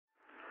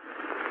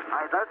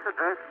I thus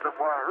address the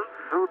world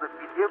through the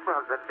medium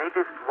of the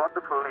latest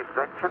wonderful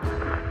invention,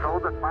 so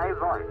that my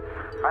voice,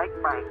 like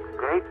my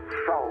great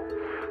show,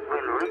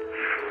 will reach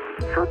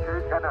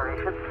future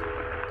generations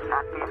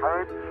and be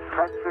heard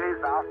centuries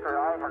after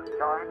I have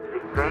joined the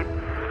great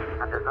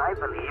and, as I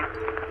believe,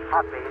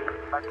 happy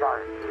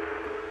majority.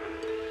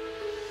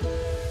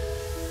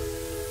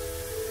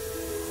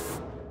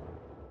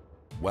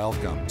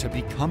 Welcome to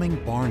Becoming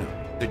Barnum,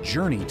 the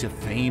journey to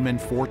fame and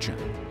fortune,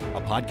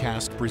 a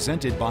podcast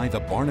presented by the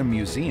Barnum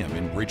Museum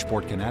in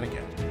Bridgeport,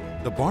 Connecticut.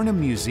 The Barnum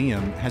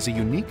Museum has a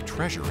unique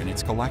treasure in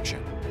its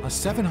collection, a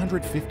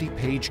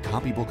 750-page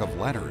copybook of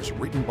letters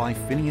written by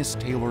Phineas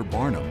Taylor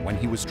Barnum when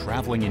he was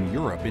traveling in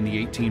Europe in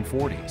the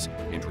 1840s,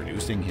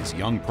 introducing his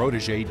young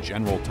protege,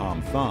 General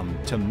Tom Thumb,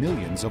 to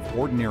millions of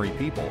ordinary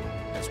people,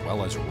 as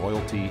well as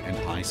royalty and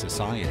high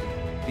society.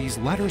 These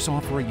letters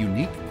offer a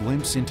unique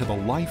glimpse into the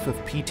life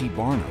of P.T.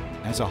 Barnum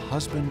as a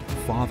husband,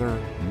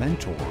 father,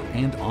 mentor,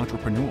 and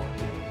entrepreneur.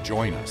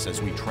 Join us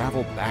as we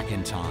travel back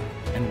in time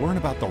and learn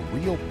about the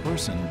real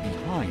person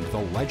behind the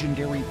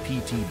legendary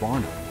P.T.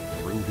 Barnum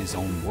through his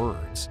own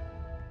words.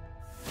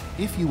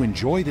 If you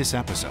enjoy this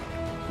episode,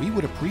 we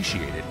would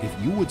appreciate it if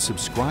you would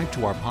subscribe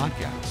to our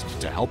podcast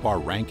to help our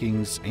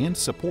rankings and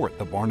support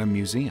the Barnum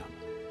Museum.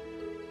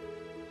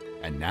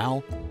 And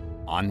now,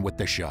 on with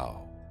the show.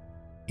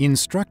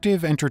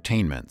 Instructive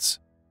Entertainments,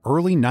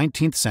 Early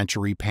 19th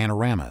Century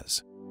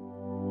Panoramas.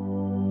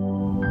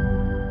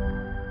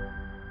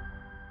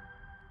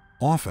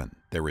 Often,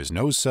 there is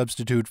no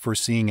substitute for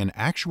seeing an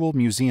actual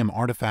museum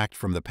artifact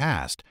from the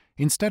past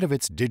instead of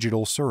its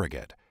digital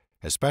surrogate,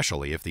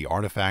 especially if the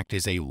artifact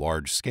is a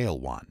large-scale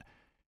one.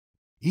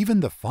 Even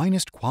the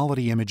finest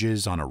quality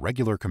images on a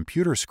regular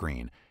computer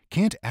screen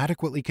can't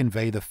adequately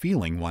convey the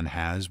feeling one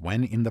has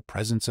when in the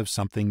presence of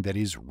something that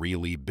is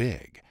really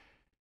big.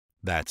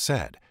 That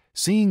said,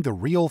 seeing the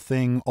real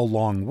thing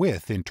along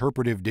with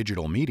interpretive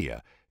digital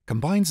media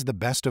combines the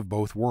best of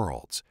both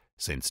worlds,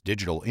 since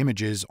digital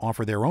images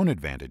offer their own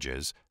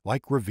advantages,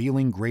 like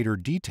revealing greater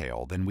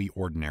detail than we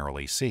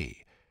ordinarily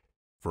see.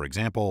 For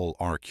example,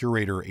 our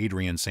curator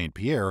Adrian St.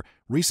 Pierre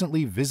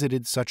recently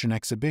visited such an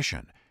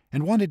exhibition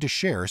and wanted to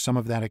share some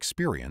of that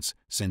experience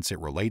since it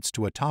relates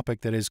to a topic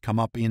that has come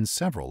up in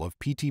several of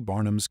P.T.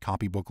 Barnum's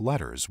copybook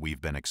letters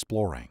we've been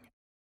exploring.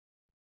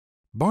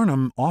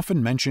 Barnum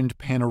often mentioned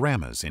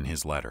panoramas in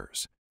his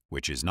letters,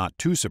 which is not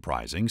too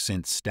surprising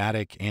since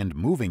static and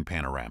moving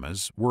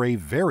panoramas were a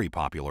very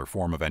popular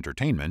form of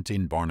entertainment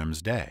in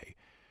Barnum's day.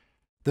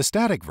 The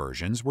static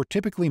versions were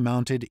typically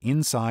mounted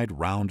inside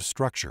round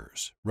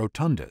structures,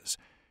 rotundas,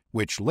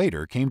 which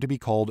later came to be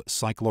called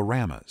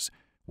cycloramas,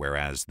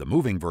 whereas the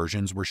moving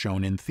versions were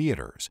shown in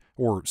theaters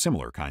or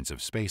similar kinds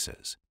of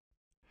spaces.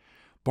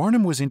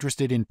 Barnum was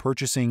interested in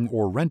purchasing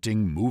or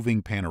renting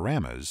moving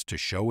panoramas to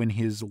show in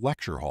his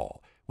lecture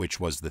hall, which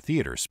was the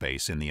theater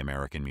space in the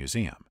American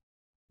Museum.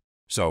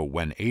 So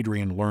when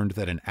Adrian learned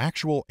that an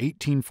actual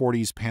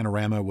 1840s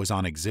panorama was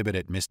on exhibit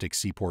at Mystic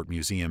Seaport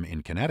Museum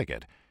in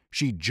Connecticut,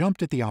 she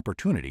jumped at the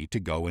opportunity to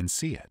go and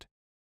see it.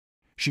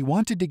 She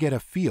wanted to get a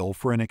feel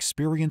for an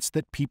experience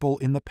that people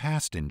in the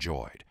past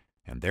enjoyed,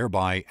 and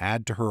thereby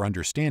add to her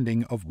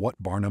understanding of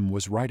what Barnum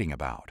was writing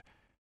about.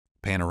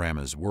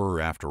 Panoramas were,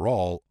 after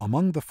all,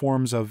 among the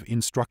forms of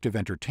instructive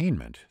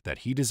entertainment that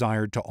he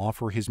desired to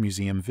offer his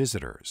museum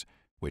visitors,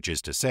 which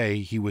is to say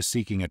he was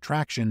seeking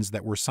attractions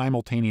that were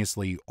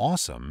simultaneously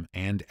awesome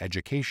and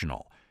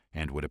educational,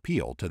 and would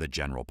appeal to the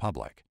general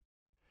public.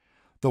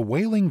 The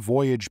Whaling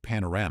Voyage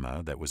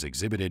panorama that was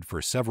exhibited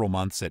for several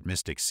months at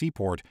Mystic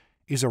Seaport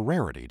is a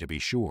rarity to be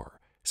sure,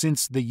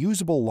 since the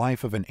usable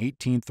life of an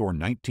 18th or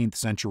 19th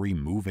century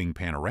moving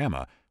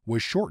panorama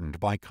was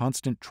shortened by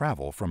constant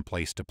travel from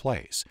place to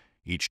place,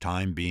 each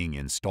time being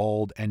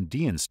installed and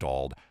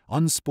deinstalled,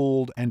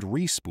 unspooled and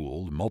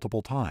respooled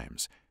multiple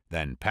times,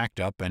 then packed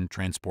up and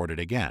transported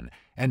again,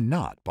 and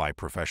not by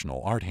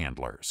professional art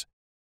handlers.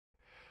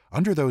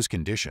 Under those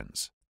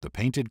conditions, the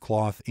painted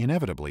cloth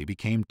inevitably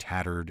became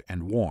tattered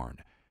and worn,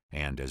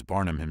 and as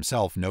Barnum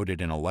himself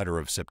noted in a letter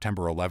of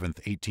September 11,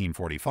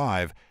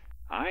 1845,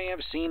 "I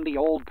have seen the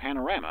old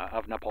panorama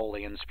of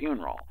Napoleon's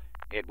funeral.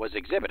 It was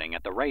exhibiting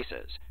at the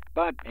races,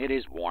 but it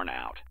is worn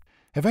out."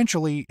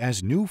 Eventually,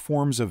 as new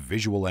forms of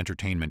visual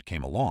entertainment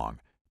came along,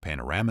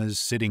 panoramas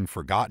sitting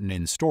forgotten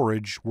in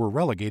storage were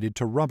relegated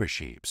to rubbish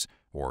heaps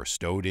or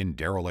stowed in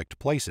derelict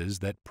places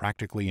that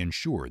practically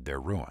ensured their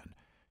ruin.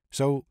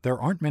 So there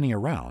aren't many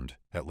around,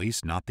 at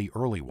least not the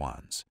early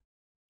ones.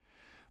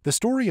 The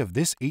story of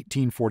this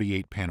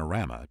 1848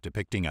 panorama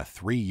depicting a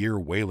 3-year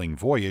whaling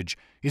voyage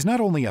is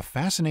not only a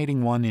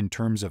fascinating one in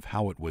terms of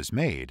how it was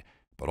made,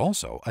 but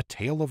also a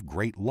tale of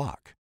great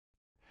luck.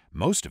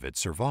 Most of it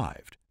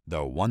survived,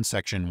 though one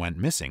section went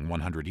missing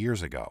 100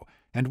 years ago,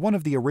 and one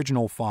of the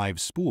original 5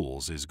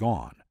 spools is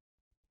gone.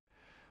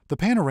 The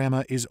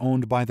panorama is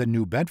owned by the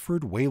New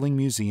Bedford Whaling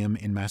Museum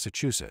in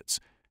Massachusetts,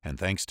 and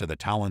thanks to the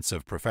talents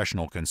of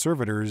professional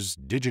conservators,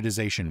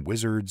 digitization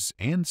wizards,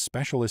 and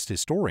specialist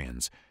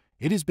historians,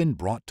 it has been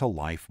brought to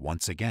life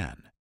once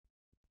again.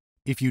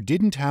 If you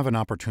didn't have an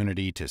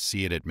opportunity to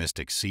see it at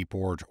Mystic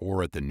Seaport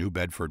or at the New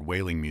Bedford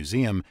Whaling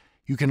Museum,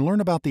 you can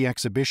learn about the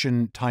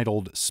exhibition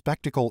titled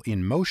Spectacle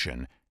in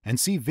Motion and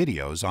see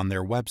videos on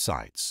their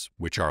websites,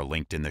 which are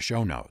linked in the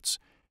show notes.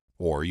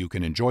 Or you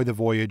can enjoy the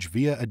voyage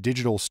via a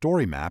digital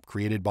story map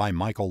created by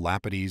Michael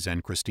Lapides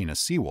and Christina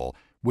Sewall,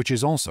 which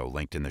is also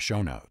linked in the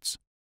show notes.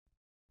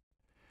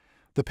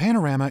 The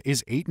panorama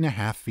is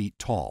 8.5 feet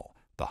tall,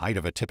 the height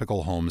of a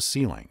typical home's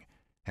ceiling,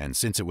 and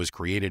since it was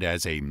created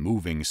as a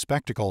moving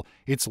spectacle,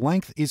 its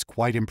length is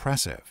quite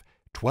impressive,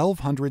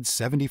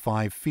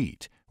 1,275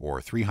 feet, or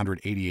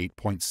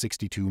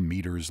 388.62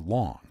 meters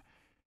long.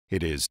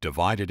 It is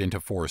divided into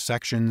 4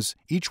 sections,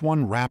 each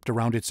one wrapped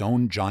around its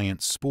own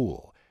giant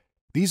spool.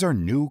 These are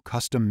new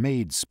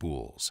custom-made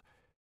spools.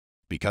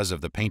 Because of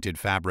the painted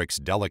fabric's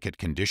delicate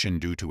condition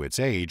due to its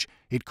age,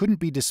 it couldn't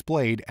be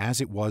displayed as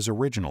it was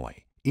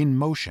originally, in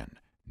motion,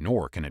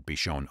 nor can it be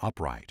shown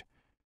upright.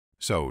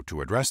 So, to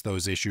address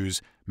those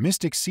issues,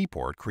 Mystic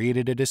Seaport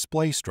created a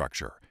display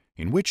structure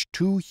in which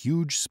 2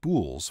 huge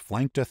spools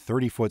flanked a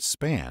 30-foot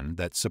span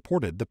that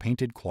supported the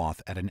painted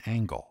cloth at an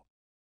angle.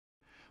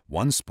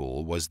 One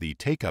spool was the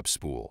take-up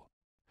spool.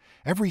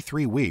 Every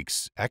 3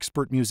 weeks,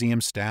 expert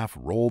museum staff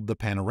rolled the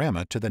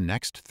panorama to the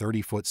next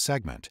 30-foot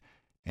segment,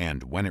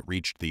 and when it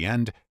reached the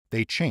end,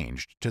 they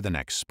changed to the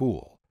next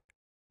spool.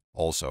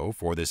 Also,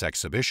 for this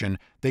exhibition,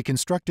 they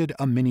constructed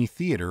a mini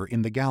theater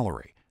in the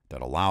gallery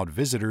that allowed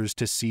visitors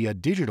to see a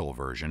digital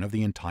version of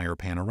the entire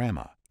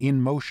panorama,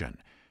 in motion,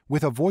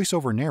 with a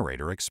voiceover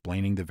narrator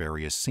explaining the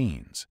various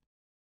scenes.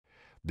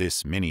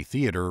 This mini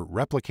theater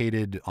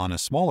replicated, on a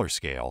smaller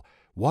scale,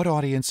 what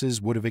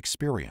audiences would have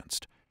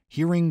experienced,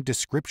 hearing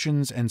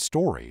descriptions and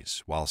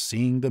stories while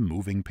seeing the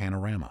moving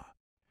panorama.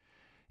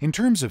 In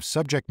terms of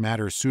subject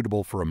matter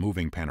suitable for a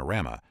moving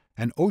panorama,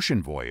 an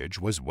ocean voyage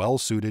was well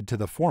suited to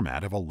the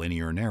format of a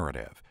linear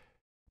narrative.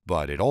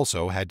 But it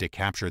also had to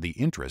capture the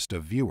interest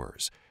of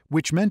viewers,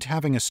 which meant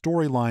having a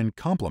storyline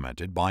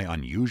complemented by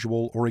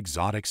unusual or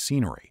exotic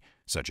scenery,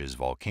 such as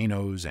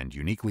volcanoes and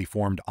uniquely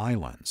formed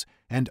islands,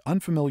 and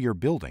unfamiliar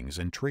buildings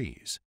and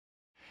trees.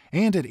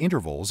 And at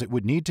intervals it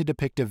would need to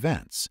depict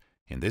events,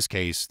 in this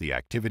case the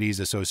activities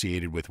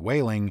associated with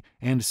whaling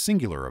and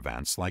singular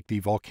events like the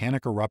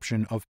volcanic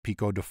eruption of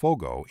Pico de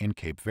Fogo in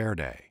Cape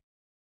Verde.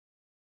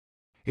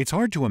 It's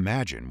hard to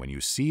imagine when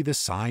you see the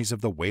size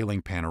of the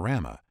whaling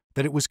panorama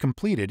that it was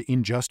completed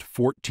in just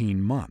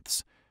 14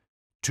 months.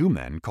 2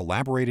 men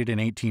collaborated in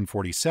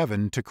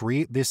 1847 to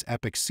create this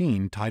epic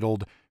scene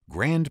titled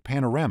Grand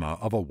Panorama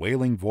of a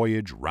Whaling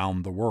Voyage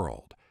Round the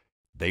World.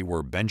 They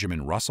were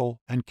Benjamin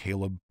Russell and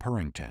Caleb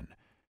Purrington.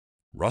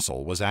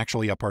 Russell was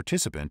actually a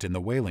participant in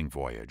the whaling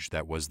voyage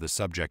that was the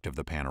subject of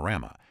the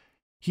panorama.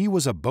 He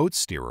was a boat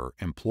steerer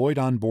employed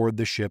on board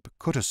the ship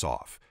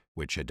Kutuzov,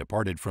 which had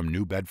departed from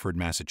New Bedford,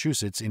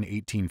 Massachusetts in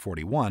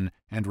 1841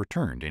 and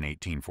returned in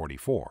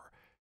 1844.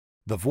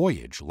 The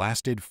voyage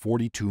lasted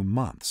 42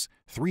 months,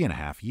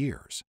 3.5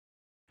 years.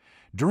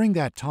 During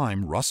that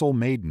time, Russell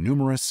made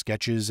numerous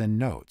sketches and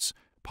notes,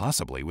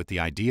 possibly with the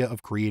idea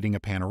of creating a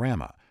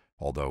panorama,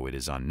 although it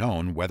is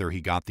unknown whether he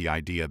got the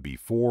idea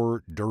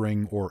before,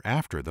 during, or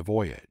after the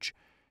voyage.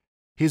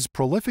 His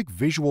prolific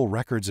visual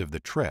records of the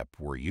trip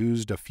were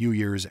used a few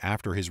years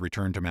after his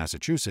return to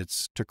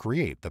Massachusetts to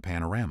create the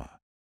panorama.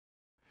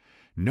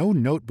 No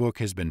notebook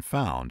has been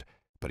found,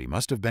 but he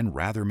must have been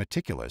rather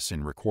meticulous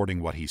in recording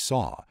what he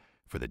saw,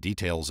 for the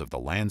details of the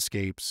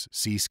landscapes,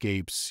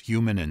 seascapes,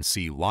 human and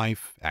sea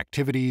life,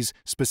 activities,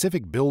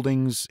 specific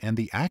buildings, and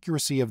the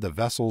accuracy of the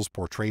vessels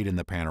portrayed in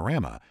the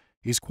panorama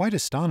is quite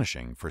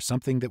astonishing for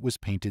something that was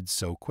painted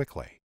so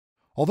quickly.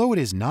 Although it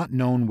is not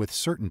known with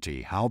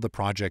certainty how the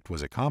project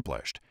was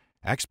accomplished,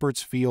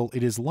 experts feel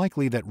it is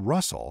likely that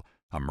Russell,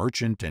 a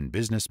merchant and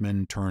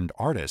businessman turned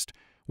artist,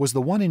 was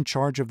the one in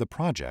charge of the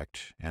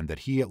project and that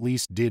he at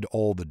least did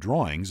all the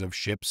drawings of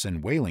ships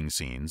and whaling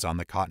scenes on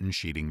the cotton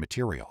sheeting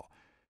material.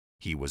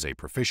 He was a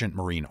proficient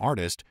marine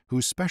artist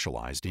who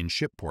specialized in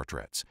ship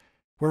portraits,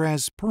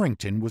 whereas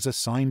Purrington was a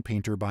sign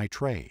painter by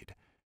trade.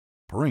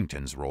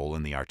 Purrington's role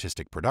in the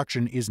artistic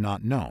production is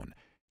not known.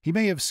 He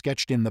may have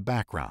sketched in the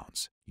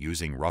backgrounds,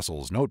 using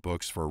Russell's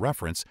notebooks for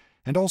reference,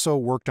 and also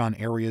worked on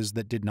areas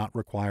that did not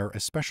require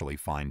especially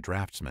fine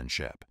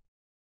draftsmanship.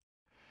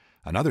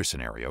 Another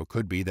scenario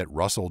could be that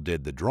Russell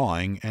did the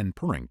drawing and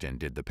Purrington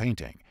did the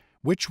painting,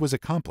 which was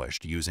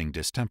accomplished using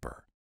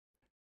distemper.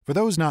 For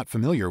those not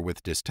familiar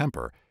with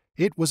distemper,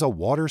 it was a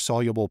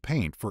water-soluble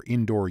paint for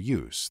indoor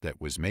use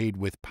that was made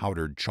with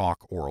powdered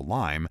chalk or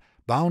lime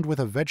bound with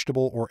a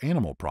vegetable or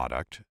animal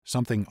product,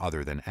 something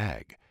other than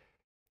egg.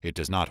 It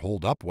does not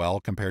hold up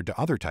well compared to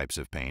other types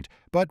of paint,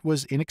 but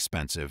was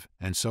inexpensive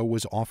and so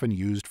was often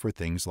used for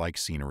things like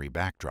scenery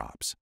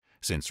backdrops.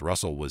 Since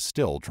Russell was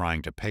still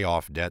trying to pay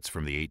off debts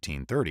from the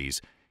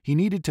 1830s, he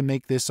needed to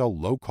make this a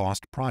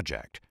low-cost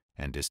project,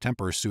 and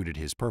distemper suited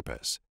his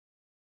purpose.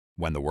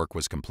 When the work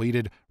was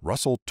completed,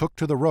 Russell took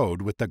to the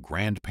road with the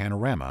Grand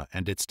Panorama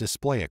and its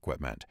display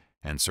equipment,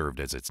 and served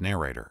as its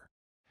narrator.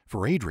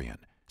 For Adrian,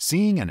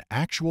 seeing an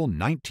actual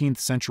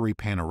 19th-century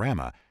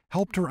panorama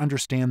helped her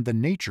understand the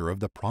nature of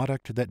the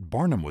product that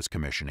Barnum was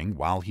commissioning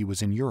while he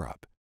was in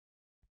Europe.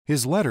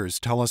 His letters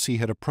tell us he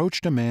had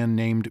approached a man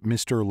named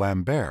Mr.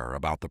 Lambert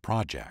about the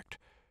project.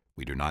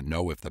 We do not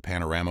know if the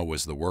panorama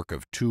was the work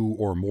of 2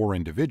 or more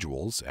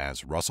individuals,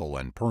 as Russell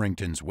and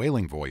Purrington's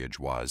whaling voyage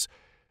was,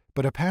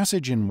 but a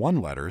passage in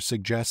one letter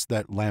suggests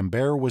that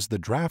Lambert was the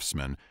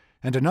draftsman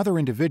and another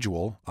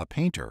individual, a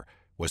painter,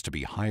 was to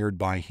be hired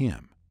by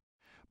him.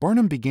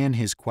 Barnum began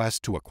his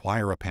quest to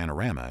acquire a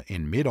panorama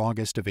in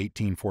mid-August of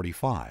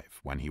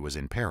 1845, when he was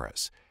in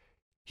Paris.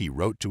 He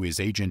wrote to his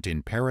agent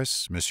in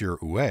Paris, Monsieur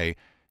Huet,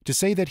 to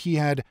say that he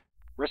had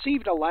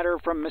received a letter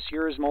from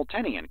Messrs.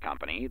 Molteni and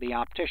Company, the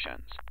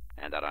opticians,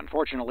 and that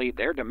unfortunately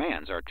their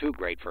demands are too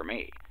great for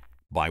me.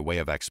 By way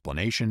of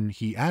explanation,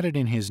 he added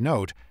in his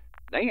note,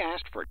 they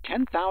asked for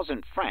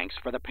 10,000 francs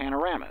for the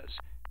panoramas,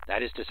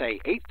 that is to say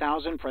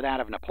 8,000 for that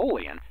of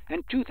Napoleon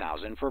and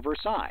 2,000 for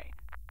Versailles.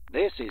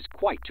 This is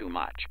quite too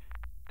much.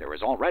 There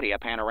is already a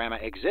panorama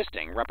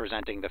existing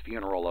representing the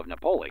funeral of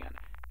Napoleon.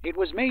 It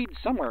was made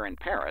somewhere in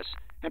Paris,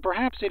 and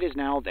perhaps it is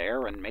now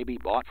there and may be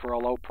bought for a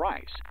low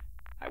price.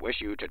 I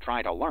wish you to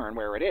try to learn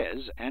where it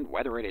is and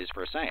whether it is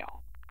for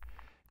sale.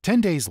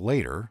 10 days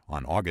later,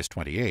 on August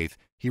 28th,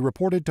 he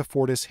reported to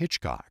Fortis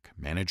Hitchcock,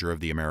 manager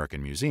of the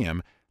American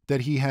Museum,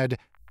 that he had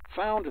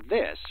found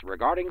this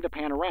regarding the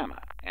panorama,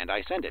 and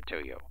I send it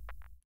to you.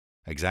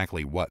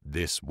 Exactly what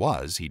this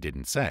was he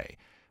didn't say,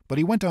 but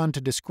he went on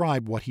to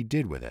describe what he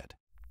did with it.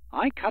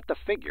 I cut the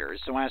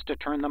figures so as to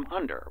turn them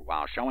under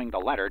while showing the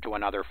letter to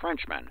another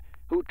Frenchman,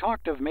 who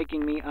talked of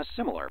making me a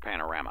similar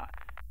panorama.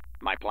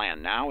 My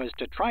plan now is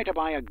to try to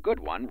buy a good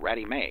one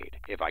ready-made,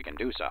 if I can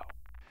do so.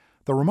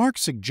 The remark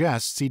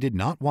suggests he did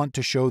not want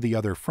to show the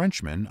other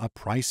Frenchman a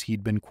price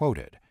he'd been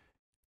quoted.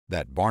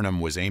 That Barnum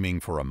was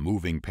aiming for a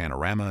moving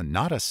panorama,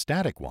 not a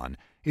static one,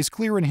 is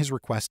clear in his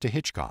request to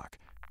Hitchcock.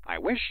 I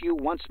wish you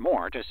once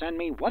more to send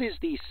me what is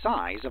the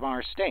size of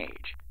our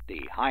stage,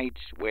 the height,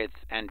 width,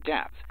 and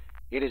depth.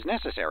 It is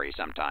necessary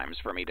sometimes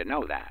for me to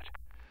know that.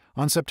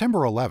 On September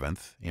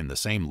 11th, in the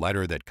same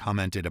letter that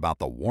commented about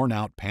the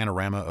worn-out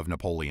panorama of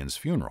Napoleon's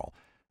funeral,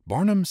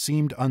 Barnum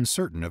seemed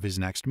uncertain of his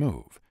next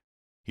move.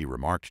 He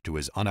remarked to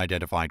his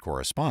unidentified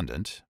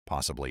correspondent,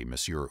 possibly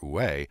Monsieur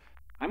Huet,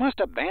 I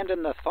must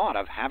abandon the thought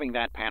of having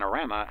that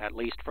panorama, at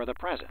least for the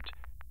present.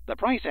 The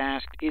price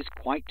asked is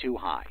quite too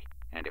high,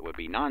 and it would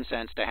be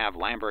nonsense to have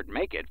Lambert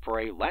make it for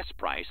a less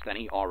price than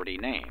he already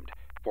named,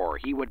 for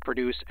he would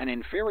produce an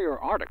inferior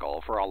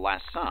article for a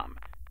less sum,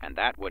 and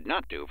that would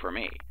not do for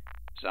me.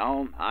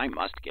 So I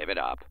must give it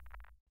up.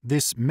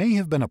 This may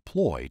have been a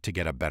ploy to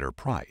get a better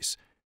price.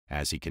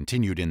 As he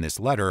continued in this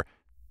letter,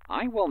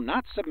 I will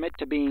not submit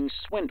to being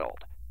swindled.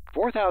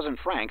 4,000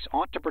 francs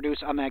ought to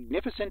produce a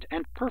magnificent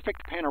and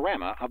perfect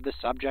panorama of the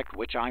subject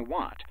which I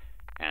want,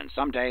 and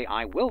someday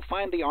I will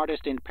find the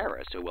artist in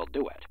Paris who will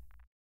do it.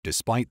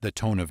 Despite the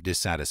tone of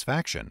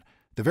dissatisfaction,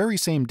 the very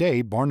same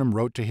day Barnum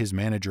wrote to his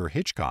manager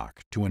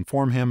Hitchcock to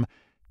inform him,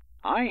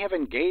 I have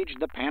engaged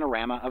the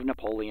panorama of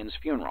Napoleon's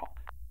funeral.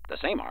 The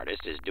same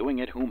artist is doing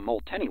it whom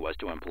Molteni was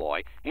to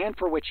employ, and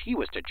for which he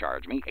was to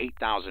charge me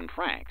 8,000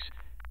 francs.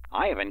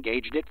 I have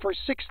engaged it for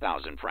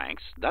 6,000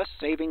 francs, thus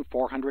saving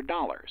 $400.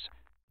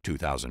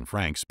 2,000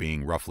 francs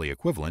being roughly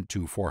equivalent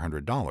to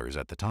 $400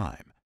 at the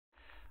time.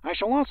 I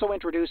shall also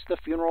introduce the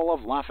funeral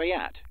of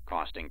Lafayette,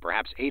 costing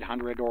perhaps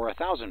 800 or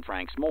 1,000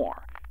 francs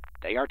more.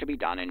 They are to be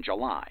done in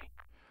July.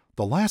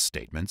 The last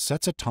statement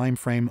sets a time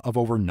frame of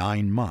over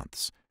 9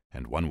 months,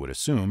 and one would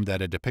assume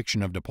that a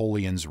depiction of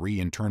Napoleon's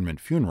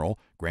re-internment funeral,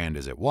 grand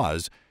as it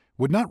was,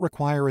 would not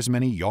require as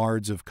many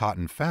yards of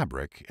cotton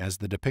fabric as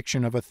the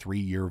depiction of a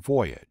 3-year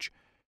voyage.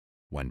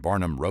 When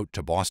Barnum wrote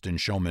to Boston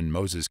showman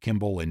Moses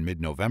Kimball in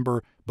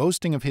mid-November,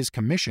 boasting of his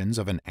commissions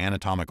of an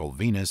anatomical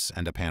Venus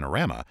and a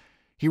panorama,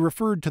 he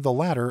referred to the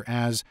latter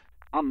as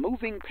a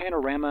moving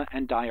panorama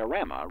and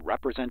diorama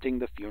representing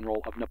the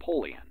funeral of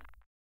Napoleon.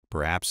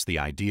 Perhaps the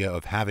idea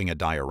of having a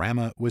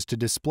diorama was to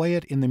display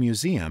it in the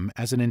museum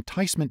as an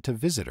enticement to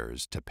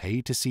visitors to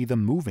pay to see the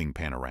moving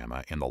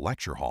panorama in the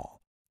lecture hall.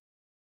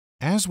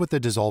 As with the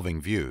dissolving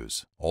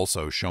views,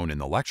 also shown in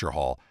the lecture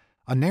hall,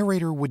 a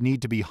narrator would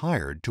need to be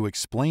hired to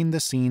explain the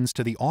scenes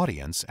to the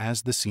audience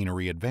as the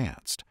scenery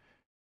advanced.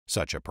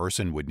 Such a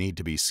person would need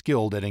to be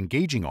skilled at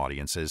engaging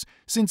audiences,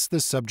 since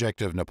the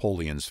subject of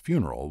Napoleon's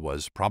funeral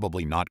was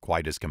probably not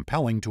quite as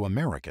compelling to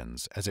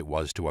Americans as it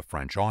was to a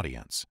French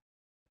audience.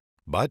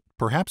 But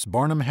perhaps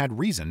Barnum had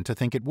reason to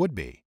think it would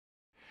be.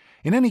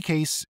 In any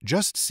case,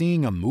 just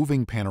seeing a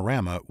moving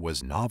panorama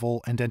was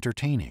novel and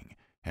entertaining,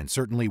 and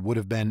certainly would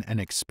have been an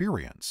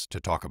experience to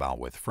talk about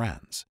with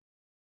friends.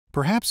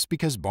 Perhaps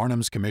because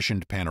Barnum's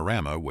commissioned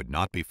panorama would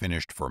not be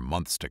finished for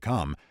months to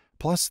come,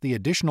 plus the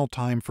additional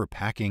time for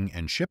packing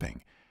and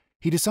shipping,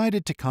 he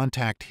decided to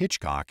contact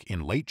Hitchcock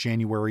in late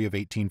January of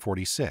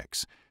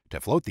 1846 to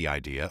float the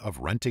idea of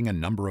renting a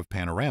number of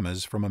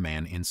panoramas from a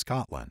man in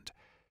Scotland.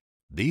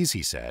 These,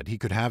 he said, he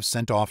could have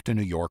sent off to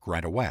New York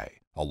right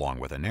away, along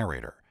with a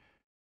narrator.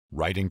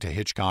 Writing to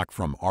Hitchcock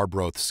from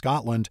Arbroath,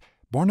 Scotland,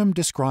 Barnum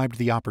described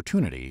the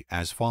opportunity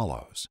as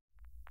follows.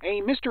 A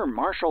Mr.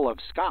 Marshall of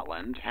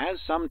Scotland has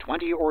some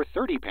 20 or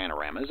 30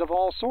 panoramas of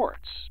all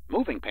sorts,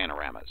 moving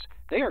panoramas.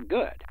 They are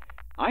good.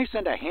 I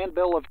send a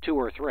handbill of 2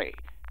 or 3.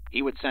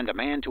 He would send a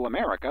man to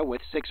America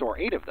with 6 or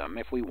 8 of them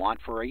if we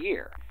want for a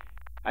year.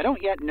 I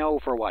don't yet know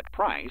for what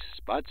price,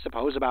 but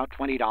suppose about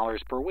 $20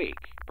 per week,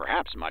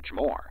 perhaps much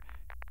more.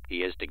 He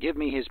is to give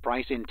me his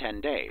price in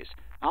 10 days.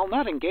 I'll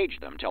not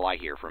engage them till I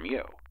hear from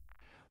you.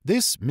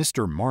 This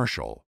Mr.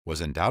 Marshall was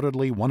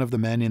undoubtedly one of the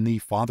men in the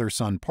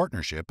father-son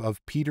partnership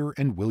of Peter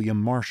and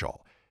William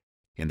Marshall.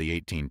 In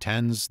the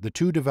 1810s, the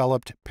two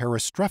developed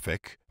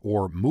perestrephic,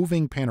 or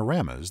moving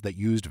panoramas that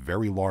used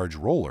very large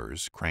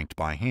rollers cranked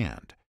by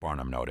hand,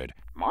 Barnum noted.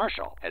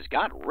 Marshall has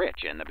got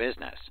rich in the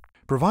business.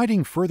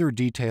 Providing further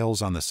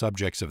details on the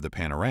subjects of the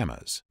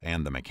panoramas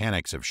and the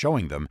mechanics of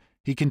showing them,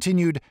 he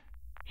continued,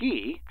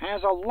 He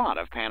has a lot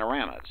of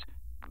panoramas.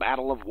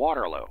 Battle of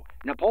Waterloo,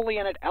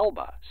 Napoleon at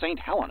Elba, St.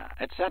 Helena,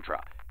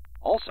 etc.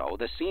 Also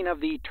the scene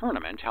of the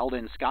tournament held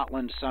in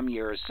Scotland some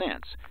years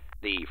since,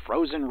 the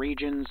frozen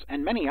regions,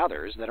 and many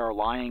others that are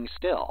lying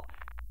still.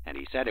 And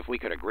he said if we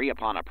could agree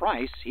upon a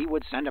price, he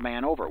would send a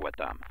man over with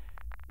them.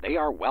 They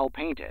are well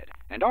painted,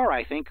 and are,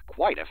 I think,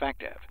 quite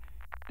effective.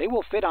 They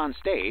will fit on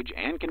stage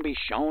and can be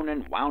shown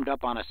and wound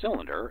up on a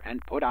cylinder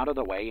and put out of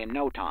the way in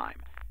no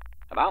time.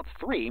 About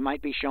 3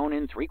 might be shown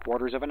in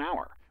 3/4 of an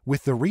hour.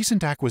 With the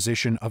recent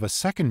acquisition of a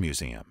second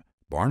museum,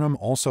 Barnum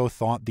also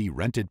thought the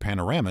rented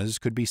panoramas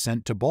could be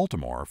sent to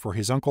Baltimore for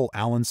his uncle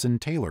Alanson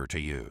Taylor to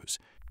use.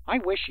 I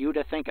wish you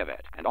to think of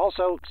it, and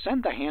also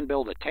send the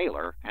handbill to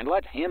Taylor and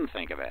let him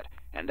think of it,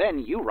 and then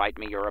you write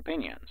me your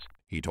opinions,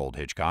 he told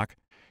Hitchcock.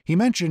 He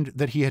mentioned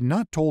that he had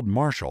not told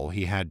Marshall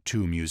he had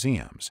 2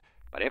 museums.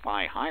 But if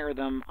I hire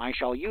them, I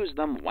shall use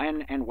them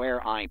when and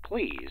where I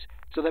please,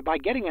 so that by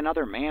getting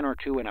another man or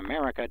 2 in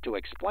America to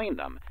explain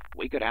them,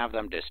 we could have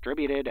them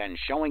distributed and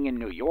showing in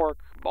New York,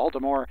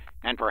 Baltimore,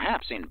 and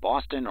perhaps in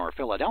Boston or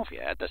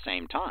Philadelphia at the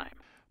same time.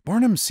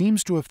 Barnum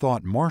seems to have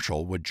thought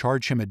Marshall would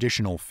charge him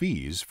additional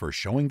fees for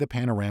showing the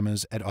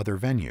panoramas at other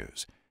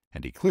venues,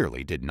 and he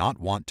clearly did not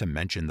want to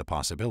mention the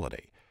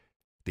possibility.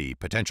 The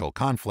potential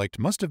conflict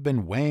must have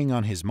been weighing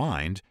on his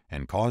mind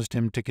and caused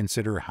him to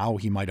consider how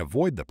he might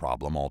avoid the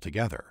problem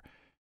altogether.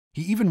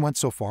 He even went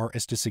so far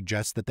as to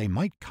suggest that they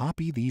might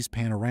copy these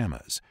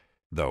panoramas,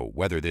 though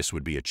whether this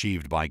would be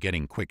achieved by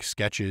getting quick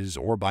sketches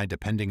or by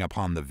depending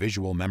upon the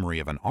visual memory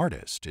of an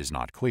artist is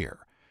not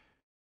clear.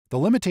 The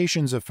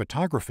limitations of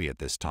photography at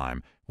this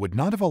time would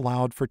not have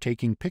allowed for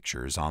taking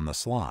pictures on the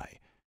sly.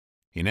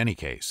 In any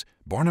case,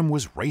 Barnum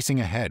was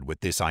racing ahead with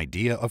this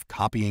idea of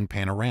copying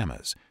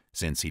panoramas,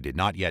 since he did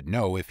not yet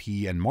know if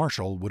he and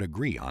Marshall would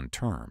agree on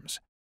terms.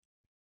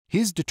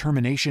 His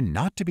determination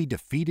not to be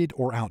defeated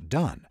or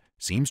outdone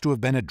seems to have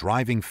been a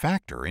driving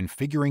factor in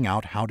figuring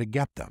out how to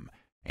get them,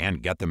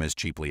 and get them as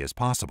cheaply as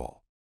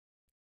possible.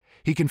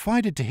 He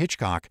confided to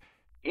Hitchcock,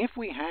 If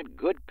we had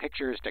good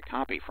pictures to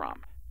copy from,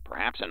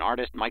 perhaps an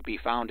artist might be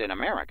found in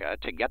America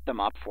to get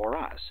them up for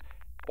us,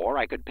 or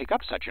I could pick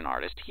up such an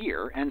artist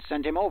here and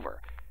send him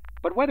over.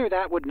 But whether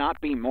that would not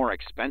be more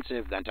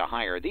expensive than to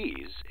hire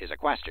these is a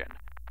question.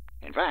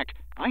 In fact,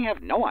 I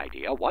have no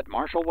idea what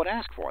Marshall would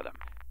ask for them.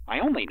 I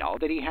only know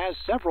that he has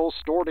several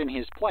stored in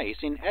his place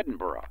in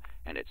Edinburgh,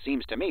 and it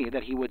seems to me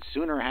that he would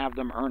sooner have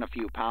them earn a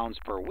few pounds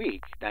per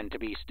week than to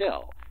be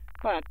still,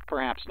 but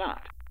perhaps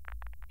not.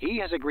 He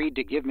has agreed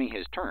to give me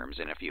his terms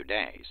in a few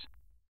days.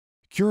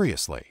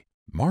 Curiously,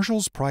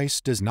 Marshall's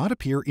price does not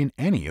appear in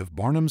any of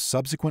Barnum's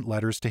subsequent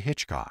letters to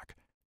Hitchcock,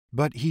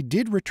 but he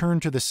did return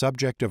to the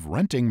subject of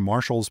renting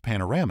Marshall's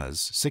panoramas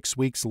 6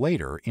 weeks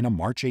later in a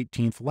March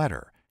 18th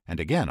letter, and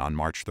again on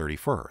March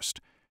 31st.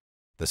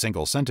 The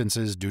single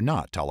sentences do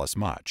not tell us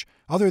much,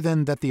 other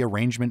than that the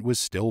arrangement was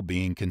still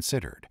being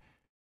considered.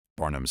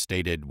 Barnum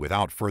stated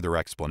without further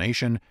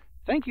explanation,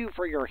 Thank you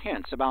for your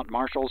hints about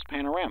Marshall's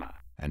panorama.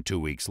 And 2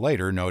 weeks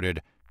later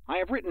noted, I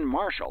have written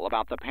Marshall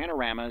about the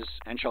panoramas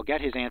and shall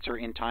get his answer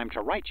in time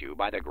to write you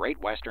by the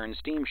Great Western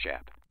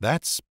steamship.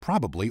 That's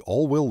probably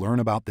all we'll learn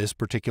about this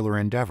particular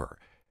endeavor,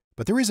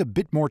 but there is a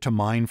bit more to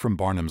mine from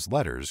Barnum's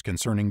letters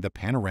concerning the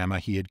panorama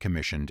he had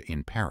commissioned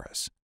in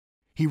Paris.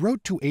 He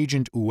wrote to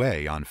Agent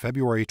Huet on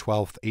February 12,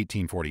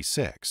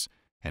 1846,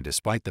 and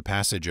despite the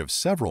passage of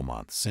several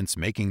months since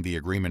making the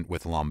agreement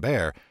with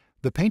Lambert,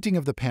 the painting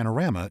of the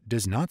panorama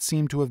does not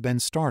seem to have been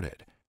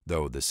started,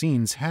 though the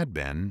scenes had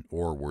been,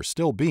 or were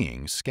still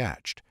being,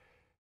 sketched.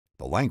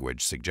 The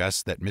language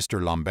suggests that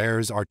Mr.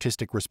 Lambert's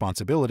artistic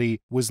responsibility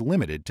was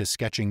limited to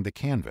sketching the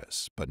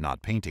canvas, but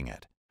not painting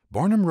it.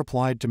 Barnum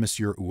replied to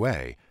Monsieur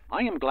Huet,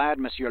 I am glad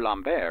Monsieur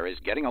Lambert is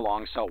getting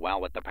along so well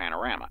with the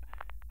panorama.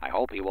 I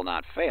hope he will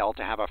not fail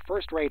to have a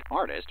first-rate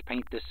artist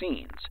paint the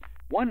scenes,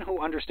 one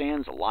who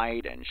understands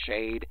light and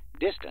shade,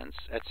 distance,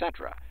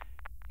 etc.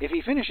 If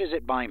he finishes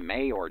it by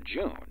May or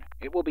June,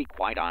 it will be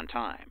quite on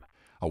time.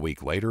 A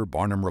week later,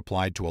 Barnum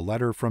replied to a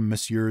letter from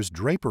Messrs.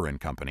 Draper and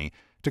Company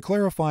to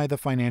clarify the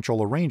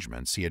financial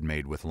arrangements he had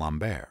made with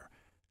Lambert.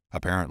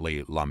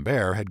 Apparently,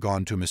 Lambert had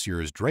gone to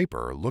Messrs.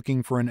 Draper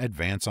looking for an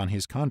advance on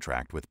his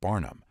contract with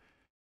Barnum.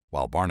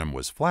 While Barnum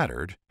was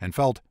flattered and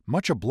felt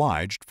much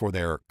obliged for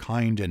their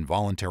kind and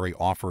voluntary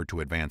offer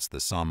to advance the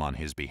sum on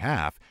his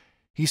behalf,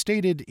 he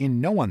stated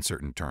in no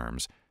uncertain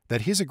terms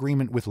that his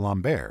agreement with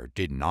Lambert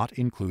did not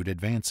include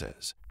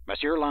advances.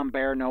 Monsieur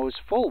Lambert knows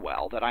full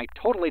well that I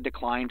totally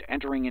declined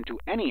entering into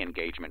any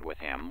engagement with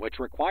him which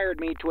required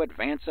me to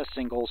advance a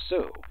single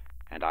sou,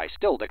 and I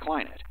still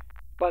decline it.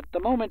 But the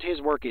moment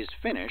his work is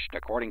finished,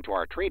 according to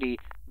our treaty,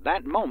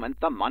 that moment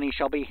the money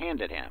shall be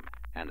handed him,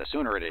 and the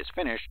sooner it is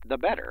finished, the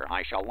better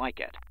I shall like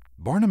it.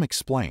 Barnum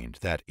explained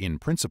that, in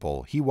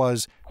principle, he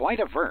was quite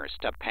averse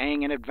to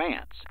paying in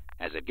advance,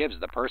 as it gives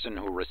the person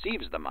who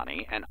receives the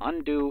money an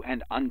undue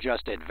and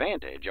unjust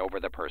advantage over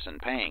the person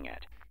paying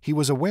it. He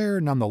was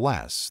aware,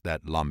 nonetheless,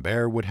 that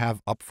Lambert would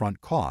have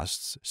upfront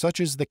costs, such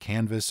as the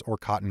canvas or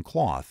cotton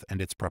cloth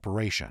and its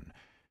preparation,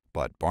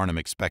 but Barnum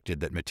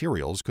expected that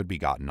materials could be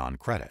gotten on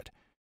credit.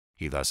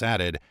 He thus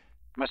added,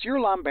 Monsieur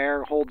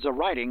Lambert holds a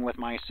writing with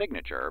my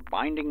signature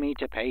binding me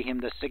to pay him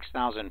the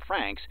 6,000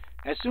 francs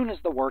as soon as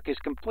the work is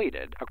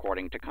completed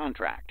according to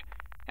contract,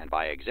 and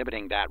by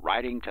exhibiting that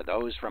writing to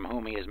those from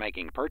whom he is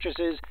making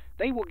purchases,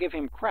 they will give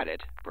him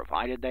credit,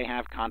 provided they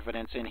have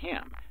confidence in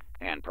him,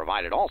 and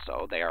provided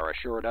also they are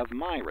assured of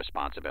my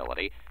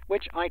responsibility,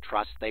 which I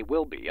trust they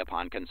will be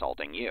upon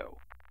consulting you.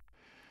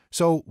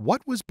 So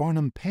what was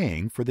Barnum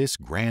paying for this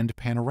grand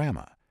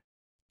panorama?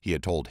 He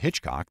had told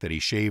Hitchcock that he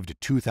shaved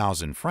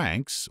 2,000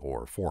 francs,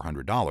 or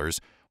 $400,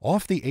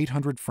 off the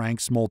 800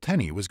 francs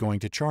Molteni was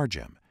going to charge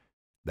him.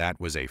 That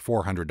was a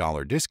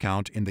 $400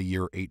 discount in the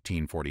year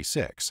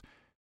 1846.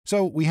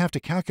 So we have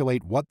to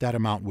calculate what that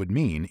amount would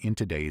mean in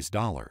today's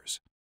dollars.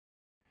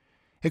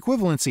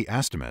 Equivalency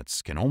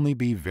estimates can only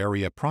be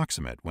very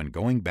approximate when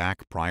going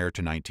back prior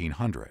to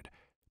 1900,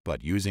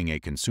 but using a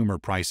consumer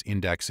price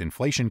index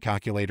inflation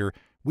calculator,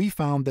 we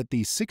found that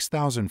the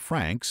 6,000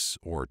 francs,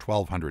 or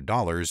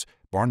 $1,200,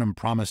 Barnum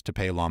promised to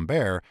pay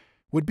Lambert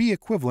would be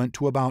equivalent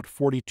to about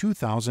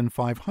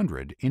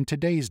 $42,500 in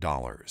today's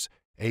dollars,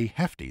 a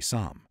hefty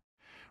sum.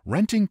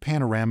 Renting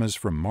panoramas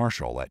from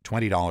Marshall at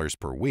 $20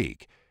 per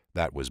week,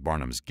 that was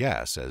Barnum's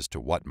guess as to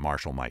what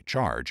Marshall might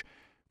charge,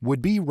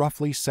 would be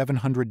roughly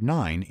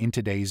 $709 in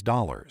today's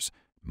dollars,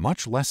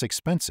 much less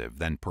expensive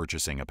than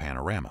purchasing a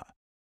panorama.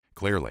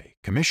 Clearly,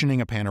 commissioning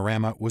a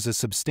panorama was a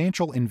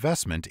substantial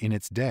investment in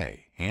its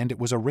day, and it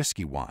was a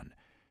risky one.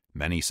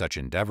 Many such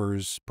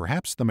endeavors,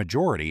 perhaps the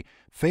majority,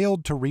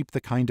 failed to reap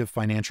the kind of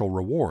financial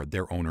reward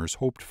their owners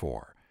hoped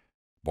for.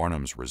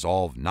 Barnum's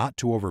resolve not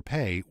to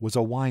overpay was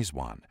a wise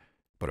one,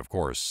 but of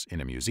course,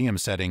 in a museum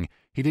setting,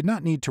 he did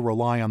not need to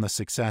rely on the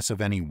success of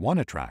any one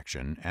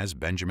attraction as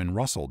Benjamin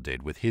Russell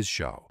did with his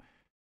show.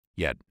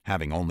 Yet,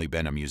 having only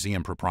been a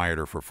museum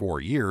proprietor for 4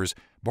 years,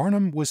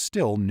 Barnum was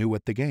still new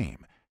at the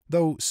game,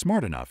 though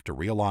smart enough to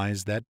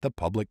realize that the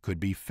public could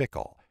be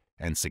fickle,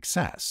 and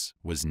success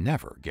was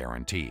never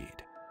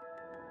guaranteed.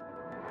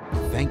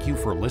 Thank you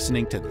for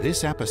listening to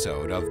this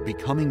episode of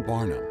Becoming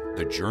Barnum,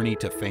 The Journey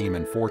to Fame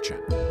and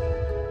Fortune.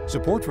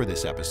 Support for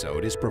this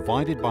episode is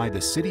provided by the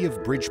City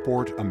of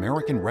Bridgeport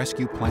American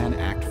Rescue Plan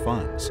Act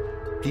funds,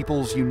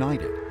 People's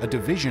United, a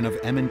division of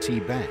M&T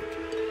Bank,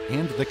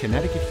 and the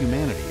Connecticut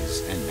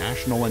Humanities and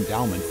National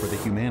Endowment for the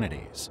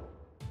Humanities.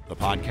 The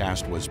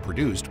podcast was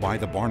produced by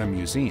the Barnum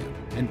Museum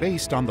and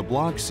based on the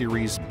blog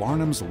series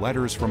Barnum's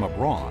Letters from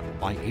Abroad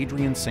by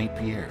Adrian St.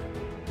 Pierre.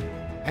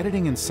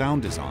 Editing and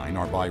sound design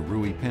are by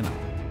Rui Pino,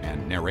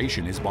 and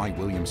narration is by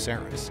William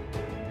Saris.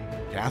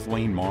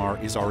 Kathleen Marr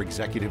is our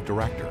Executive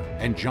Director,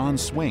 and John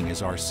Swing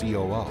is our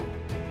COO.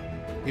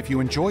 If you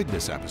enjoyed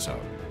this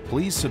episode,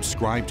 please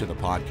subscribe to the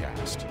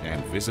podcast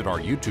and visit our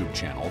YouTube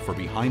channel for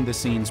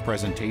behind-the-scenes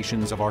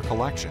presentations of our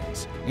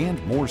collections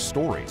and more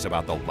stories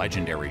about the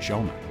legendary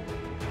showman.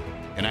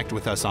 Connect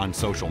with us on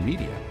social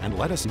media and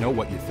let us know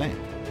what you think.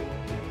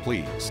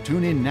 Please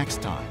tune in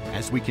next time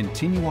as we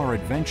continue our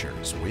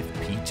adventures with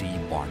P.T.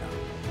 Barnum.